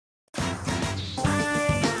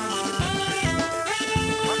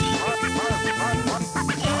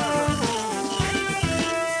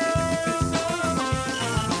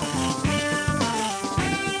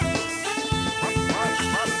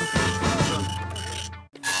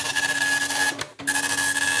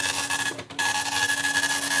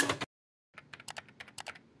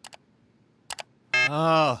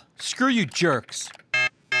Oh, screw you jerks.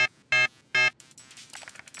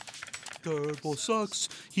 Turbo sucks,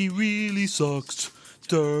 he really sucks.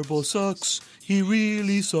 Turbo sucks, he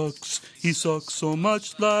really sucks. He sucks so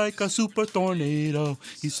much like a super tornado.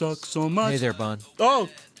 He sucks so much. Hey there, Bun. Oh,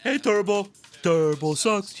 hey Turbo. Turbo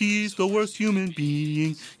sucks, he's the worst human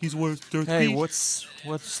being. He's worse than Hey, what's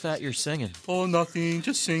that you're singing? Oh, nothing,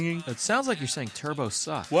 just singing. It sounds like you're saying Turbo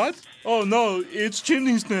sucks. What? Oh no, it's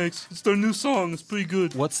Chimney Snakes. It's their new song, it's pretty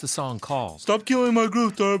good. What's the song called? Stop killing my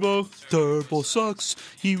groove, Turbo. Turbo sucks,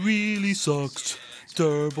 he really sucks.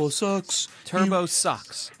 Turbo sucks. Turbo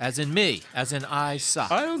sucks. As in me. As in I suck.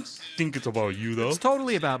 I don't think it's about you, though. It's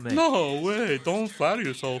totally about me. No way, don't flatter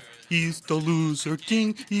yourself. He's the loser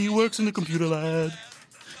king, he works in the computer lab.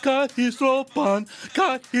 Cut his throat, Bun.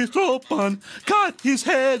 Cut his throat, Bun. Cut his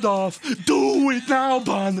head off. Do it now,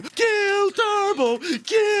 Bun. Kill Turbo.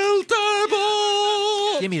 Kill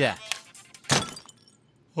Turbo. Give me that.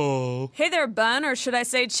 Oh. Hey there, Bun, or should I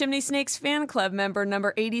say Chimney Snakes fan club member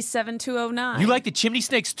number 87209. You like the Chimney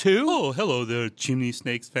Snakes too? Oh, hello there, Chimney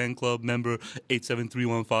Snakes fan club member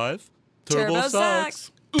 87315. Turbo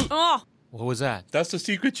sucks. Oh. What was that? That's the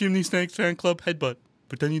secret Chimney Snakes fan club headbutt.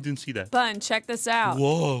 Pretend you didn't see that. Bun, check this out.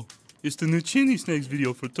 Whoa. It's the new Chimney Snakes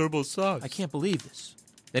video for Turbo Sucks. I can't believe this.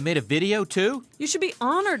 They made a video too? You should be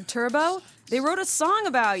honored, Turbo. They wrote a song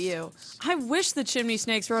about you. I wish the Chimney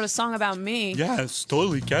Snakes wrote a song about me. Yeah, it's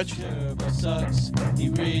totally catchy. Turbo sucks, he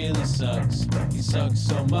really sucks. He sucks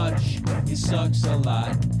so much, he sucks a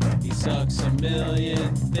lot. He sucks a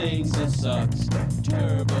million things that sucks.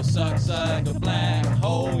 Turbo sucks like a black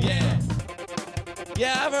hole, yeah.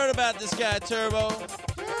 Yeah, I've heard about this guy, Turbo.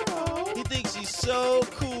 He thinks he's so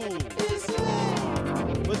cool.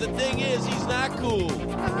 But the thing is, he's not cool.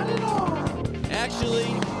 Not at all. Actually,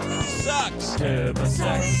 he sucks. Turbo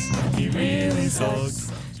sucks, he really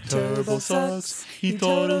sucks. Turbo sucks, he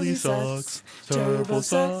totally sucks. Turbo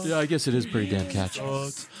sucks. Yeah, I guess it is pretty damn catchy.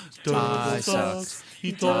 Turbo sucks,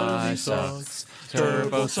 he totally sucks.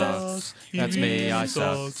 Turbo sucks, That's me, I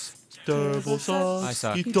suck. sucks. Turbo sucks, I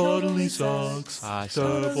suck. he totally sucks. I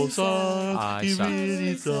suck. Turbo sucks, I he suck.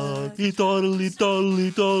 really sucks. He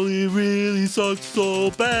totally really sucks so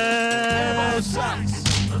bad.